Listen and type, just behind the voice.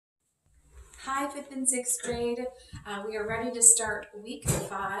Hi, 5th and 6th grade. We are ready to start week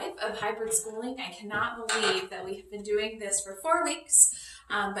 5 of hybrid schooling. I cannot believe that we have been doing this for 4 weeks,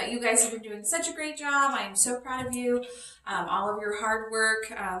 but you guys have been doing such a great job. I am so proud of you. All of your hard work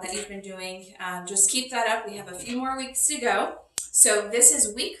that you've been doing. Just keep that up. We have a few more weeks to go. So this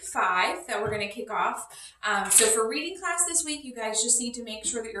is week 5 that we're going to kick off. So for reading class this week, you guys just need to make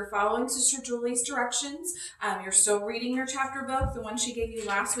sure that you're following Sister Julie's directions. You're still reading your chapter book, the one she gave you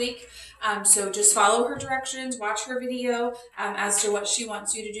last week. So just follow her directions, watch her video as to what she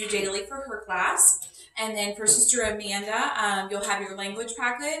wants you to do daily for her class. And then for Sister Amanda, you'll have your language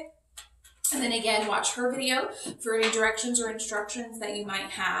packet. And then again, watch her video for any directions or instructions that you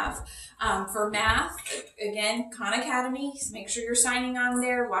might have. For math, again, Khan Academy, make sure you're signing on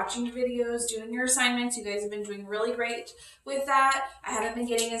there, watching videos, doing your assignments. You guys have been doing really great with that. I haven't been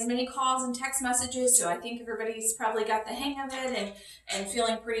getting as many calls and text messages, so I think everybody's probably got the hang of it and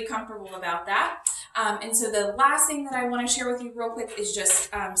feeling pretty comfortable about that. And so the last thing that I want to share with you real quick is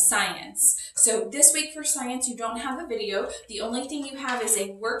just science. So this week for science, you don't have a video. The only thing you have is a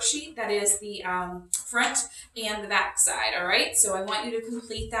worksheet that is the front and the back side, all right? So I want you to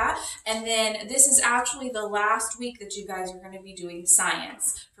complete that. And then this is actually the last week that you guys are going to be doing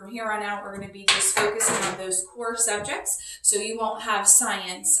science. From here on out, we're going to be just focusing on those core subjects. So you won't have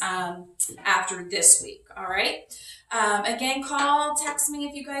science after this week, all right? Again, call, text me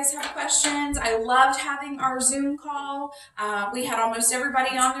if you guys have questions. I loved having our Zoom call. We had almost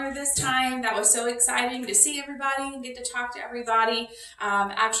everybody on there this time. That was so exciting to see everybody and get to talk to everybody.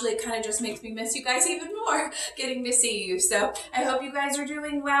 Actually, it kind of just makes me miss you guys even more, getting to see you. So I hope you guys are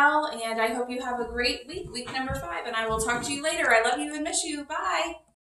doing well, and I hope you have a great week number 5, and I will talk to you later. I love you and miss you. Bye.